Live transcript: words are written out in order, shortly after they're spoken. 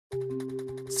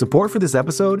Support for this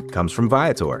episode comes from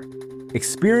Viator.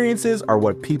 Experiences are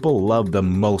what people love the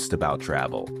most about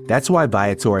travel. That's why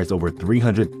Viator has over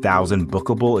 300,000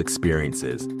 bookable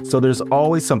experiences, so there's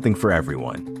always something for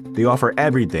everyone. They offer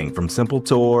everything from simple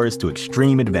tours to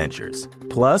extreme adventures.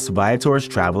 Plus, Viator's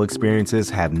travel experiences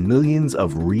have millions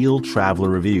of real traveler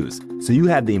reviews, so you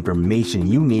have the information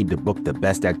you need to book the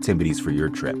best activities for your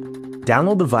trip.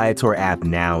 Download the Viator app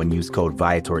now and use code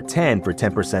Viator10 for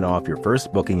 10% off your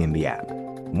first booking in the app.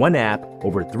 One app,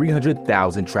 over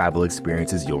 300,000 travel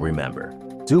experiences you'll remember.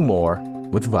 Do more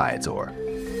with Viator.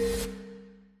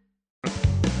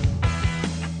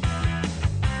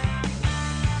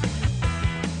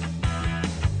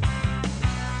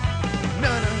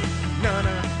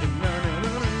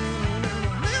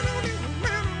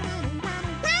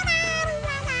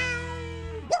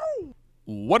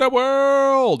 What up,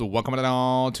 world? Welcome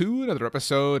on to another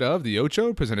episode of the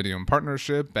Ocho, presented to you in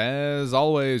partnership, as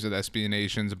always, with SB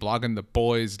Nation's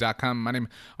bloggingtheboys.com. My name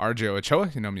is RJ Ochoa.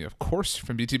 You know me, of course,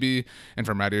 from BTB and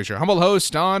from Radio Show. Humble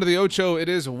host on to the Ocho. It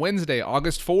is Wednesday,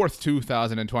 August 4th,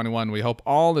 2021. We hope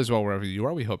all is well wherever you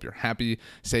are. We hope you're happy,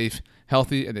 safe,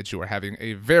 healthy, and that you are having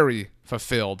a very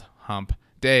fulfilled hump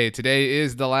day. Today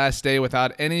is the last day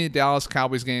without any Dallas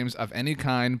Cowboys games of any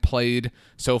kind played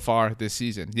so far this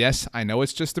season. Yes, I know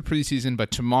it's just the preseason,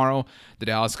 but tomorrow the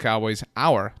Dallas Cowboys,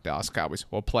 our Dallas Cowboys,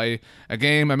 will play a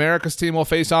game. America's team will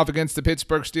face off against the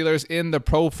Pittsburgh Steelers in the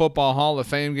Pro Football Hall of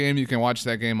Fame game. You can watch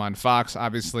that game on Fox.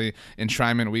 Obviously,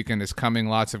 enshrinement weekend is coming.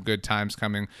 Lots of good times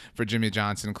coming for Jimmy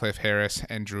Johnson, Cliff Harris,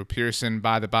 and Drew Pearson.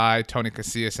 By the by, Tony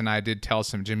Casillas and I did tell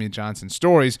some Jimmy Johnson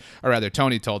stories, or rather,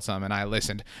 Tony told some, and I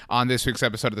listened. On this week's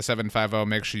episode of the 750,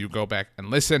 make sure you go back and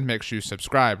listen. Make sure you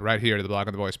subscribe right here to the Blog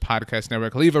of the Boys Podcast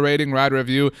Network. Leave a rating, write a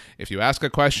review. If you ask a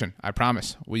question, I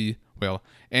promise we will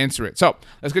answer it. So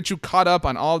let's get you caught up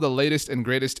on all the latest and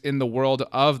greatest in the world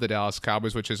of the Dallas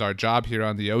Cowboys, which is our job here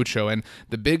on the Ocho. And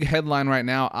the big headline right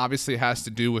now obviously has to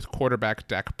do with quarterback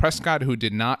Dak Prescott, who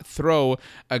did not throw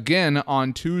again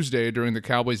on Tuesday during the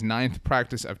Cowboys' 9th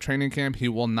practice of training camp. He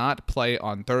will not play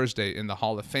on Thursday in the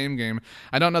Hall of Fame game.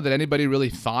 I don't know that anybody really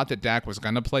thought that Dak was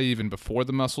going to play even before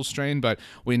the muscle strain, but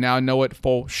we now know it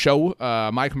for show.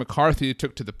 Mike McCarthy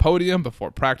took to the podium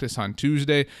before practice on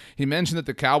Tuesday. He mentioned that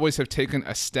the Cowboys have taken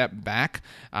a step back.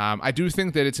 I do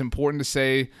think that it's important to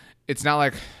say it's not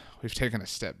like we've taken a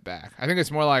step back. I think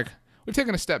it's more like we've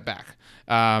taken a step back.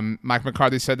 Mike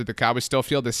McCarthy said that the Cowboys still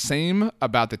feel the same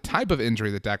about the type of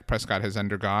injury that Dak Prescott has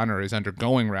undergone, or is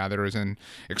undergoing rather, is in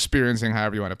experiencing,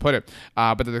 however you want to put it.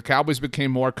 But that the Cowboys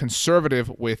became more conservative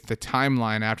with the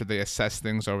timeline after they assessed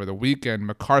things over the weekend.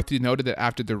 McCarthy noted that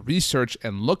after the research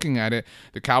and looking at it,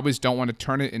 the Cowboys don't want to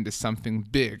turn it into something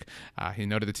big. He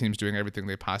noted the team's doing everything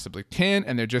they possibly can,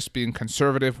 and they're just being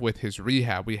conservative with his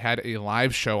rehab. We had a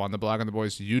live show on the Blog on the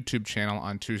Boys YouTube channel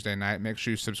on Tuesday night. Make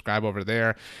sure you subscribe over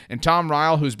there. And Tom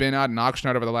Ryle, who's been out in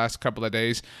Oxnard over the last couple of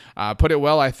days, put it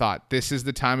well, I thought. This is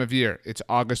the time of year. It's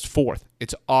August 4th.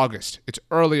 It's August. It's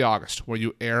early August, where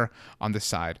you err on the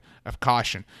side of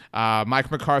caution.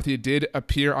 Mike McCarthy did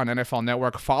appear on NFL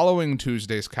Network following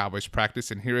Tuesday's Cowboys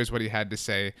practice, and here is what he had to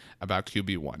say about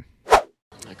QB1.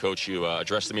 Coach, you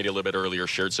addressed the media a little bit earlier,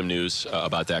 shared some news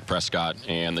about Dak Prescott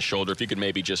and the shoulder. If you could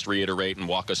maybe just reiterate and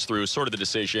walk us through sort of the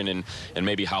decision and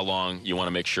maybe how long you want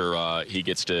to make sure he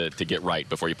gets to get right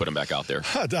before you put him back out there.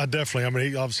 Definitely. I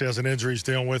mean, he obviously has an injury he's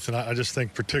dealing with, and I just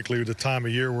think particularly with the time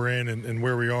of year we're in and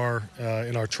where we are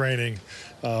in our training,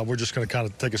 we're just going to kind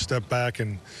of take a step back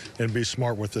and be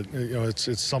smart with it. You know,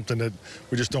 it's something that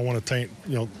we just don't want to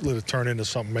let it turn into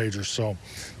something major. So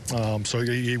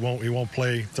he won't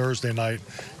play Thursday night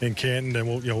in Canton, and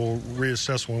we'll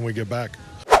reassess when we get back.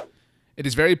 It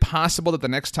is very possible that the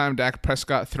next time Dak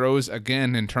Prescott throws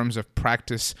again in terms of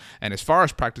practice, and as far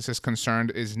as practice is concerned,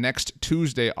 is next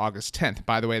Tuesday, August 10th.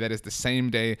 By the way, that is the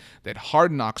same day that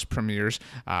Hard Knocks premieres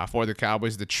for the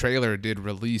Cowboys. The trailer did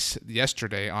release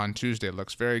yesterday on Tuesday. It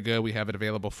looks very good. We have it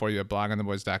available for you at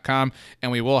bloggingtheboys.com,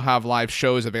 and we will have live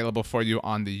shows available for you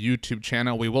on the YouTube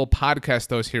channel. We will podcast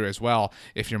those here as well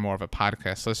if you're more of a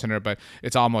podcast listener, but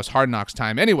it's almost Hard Knocks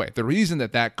time. Anyway, the reason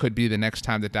that could be the next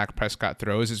time that Dak Prescott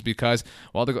throws is because,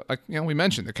 well, we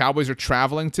mentioned, the Cowboys are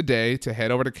traveling today to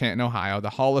head over to Canton, Ohio.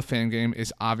 The Hall of Fame game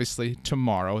is obviously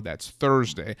tomorrow. That's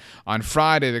Thursday. On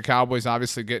Friday, the Cowboys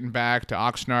obviously getting back to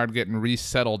Oxnard, getting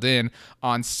resettled in.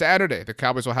 On Saturday, the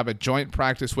Cowboys will have a joint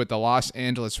practice with the Los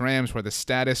Angeles Rams, where the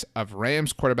status of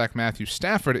Rams quarterback Matthew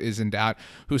Stafford is in doubt,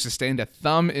 who sustained a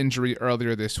thumb injury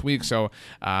earlier this week. So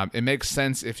it makes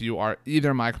sense if you are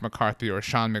either Mike McCarthy or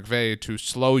Sean McVay to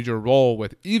slow your roll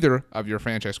with either of your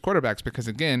franchise quarterbacks, because,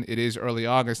 again, it is days, early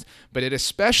August, but it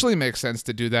especially makes sense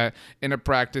to do that in a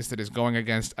practice that is going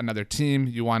against another team.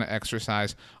 You want to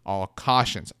exercise all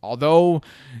cautions. Although,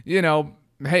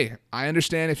 hey, I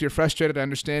understand if you're frustrated. I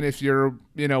understand if you're,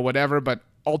 whatever, but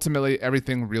ultimately,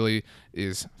 everything really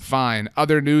is fine.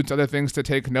 Other news, other things to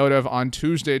take note of. On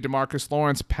Tuesday, DeMarcus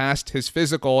Lawrence passed his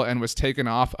physical and was taken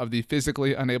off of the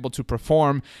physically unable to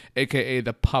perform, aka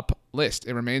the PUP list.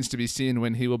 It remains to be seen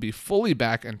when he will be fully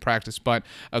back in practice, but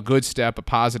a good step, a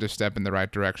positive step in the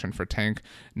right direction for Tank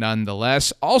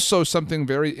nonetheless. Also, something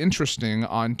very interesting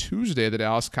on Tuesday, the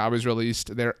Dallas Cowboys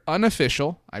released their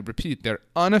unofficial, I repeat, their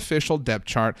unofficial depth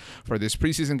chart for this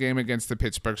preseason game against the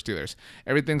Pittsburgh Steelers.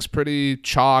 Everything's pretty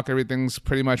chalk. Everything's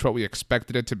pretty much what we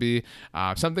expected it to be.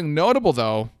 Something notable,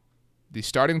 though, the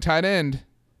starting tight end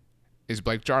is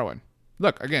Blake Jarwin.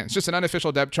 Look, again, it's just an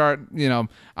unofficial depth chart.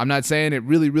 I'm not saying it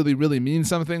really, really, really means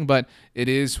something, but it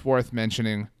is worth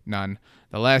mentioning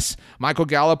nonetheless. Michael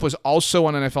Gallup was also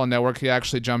on NFL Network. He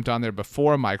actually jumped on there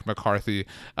before Mike McCarthy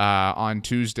on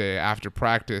Tuesday after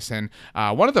practice. And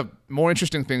one of the more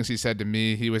interesting things he said to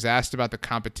me, he was asked about the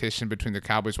competition between the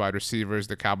Cowboys wide receivers,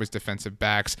 the Cowboys defensive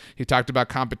backs. He talked about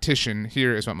competition.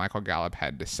 Here is what Michael Gallup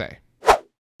had to say.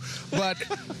 But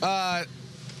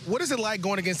what is it like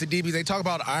going against the DBs? They talk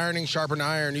about ironing, sharpen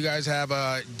iron. You guys have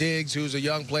Diggs, who's a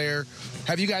young player.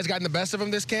 Have you guys gotten the best of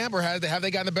them this camp, or have they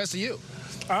gotten the best of you?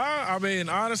 I mean,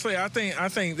 honestly, I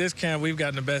think this camp we've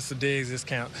gotten the best of Diggs this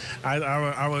camp.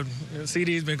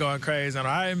 CD's been going crazy, and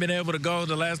I haven't been able to go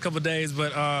the last couple of days,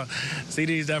 but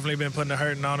CD's definitely been putting the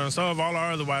hurting on him. So have all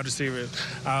our other wide receivers.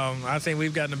 I think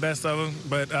we've gotten the best of them,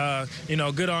 but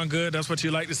good on good. That's what you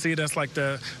like to see. That's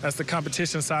the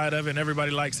competition side of it, and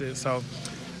everybody likes it. So.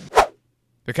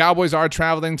 The Cowboys are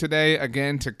traveling today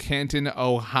again to Canton,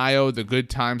 Ohio. The good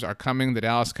times are coming. The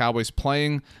Dallas Cowboys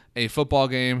playing a football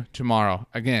game tomorrow.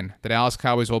 Again, the Dallas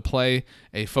Cowboys will play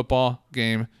a football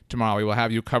game tomorrow. We will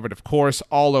have you covered, of course,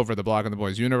 all over the Blog and the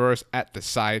Boys universe, at the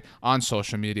site, on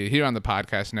social media, here on the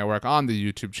podcast network, on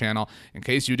the YouTube channel. In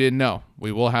case you didn't know,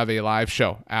 we will have a live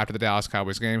show after the Dallas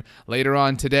Cowboys game. Later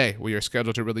on today, we are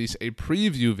scheduled to release a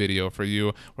preview video for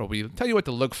you where we tell you what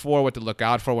to look for, what to look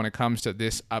out for when it comes to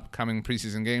this upcoming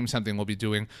preseason game, something we'll be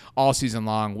doing all season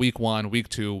long, week 1, week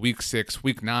 2, week 6,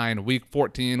 week 9, week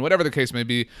 14, whatever the case may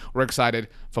be. We're excited.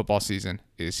 Football season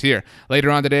is here. Later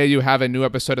on today, you have a new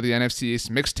episode of the NFC East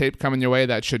mixtape coming your way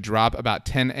that should drop about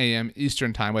 10 a.m.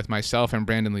 Eastern time with myself and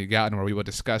Brandon Lee Gouton, where we will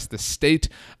discuss the state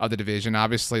of the division,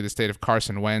 obviously the state of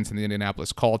Carson Wentz and the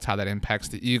Indianapolis Colts, how that impacts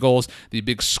the Eagles, the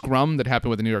big scrum that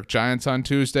happened with the New York Giants on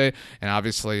Tuesday, and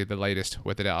obviously the latest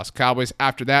with the Dallas Cowboys.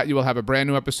 After that, you will have a brand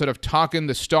new episode of Talking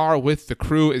the Star with the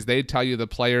crew as they tell you the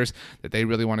players that they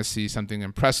really want to see something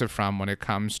impressive from when it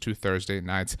comes to Thursday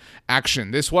night's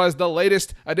action. This was the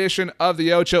latest edition of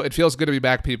the Ocho. It feels good to be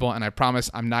back, people, and I promise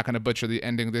I'm not going to butcher the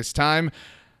ending this time.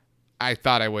 I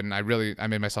thought I wouldn't. I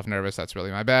made myself nervous. That's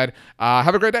really my bad.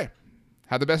 Have a great day.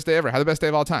 Have the best day ever. Have the best day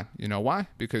of all time. You know why?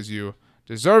 Because you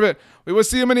deserve it. We will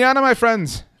see you mañana, my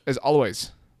friends. As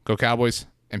always, go Cowboys,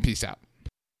 and peace out.